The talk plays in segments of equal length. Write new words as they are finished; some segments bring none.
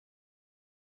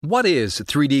What is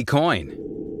 3D Coin?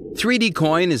 3D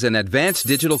Coin is an advanced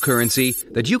digital currency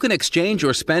that you can exchange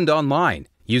or spend online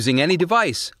using any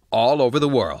device all over the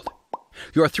world.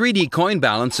 Your 3D Coin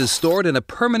balance is stored in a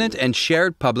permanent and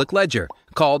shared public ledger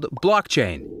called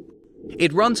blockchain.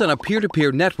 It runs on a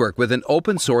peer-to-peer network with an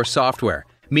open-source software,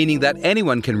 meaning that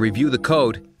anyone can review the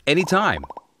code anytime.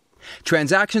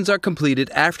 Transactions are completed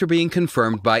after being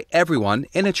confirmed by everyone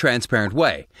in a transparent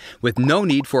way, with no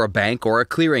need for a bank or a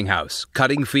clearinghouse,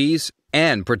 cutting fees,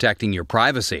 and protecting your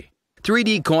privacy.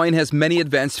 3D Coin has many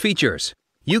advanced features.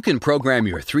 You can program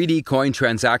your 3D Coin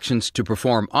transactions to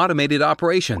perform automated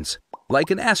operations, like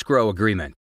an escrow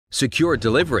agreement, secure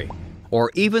delivery,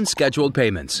 or even scheduled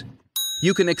payments.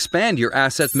 You can expand your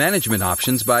asset management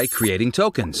options by creating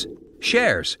tokens,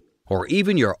 shares, or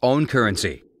even your own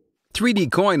currency.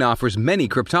 3D Coin offers many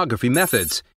cryptography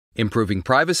methods, improving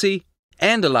privacy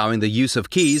and allowing the use of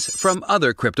keys from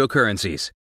other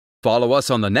cryptocurrencies. Follow us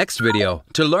on the next video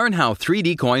to learn how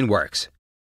 3D Coin works.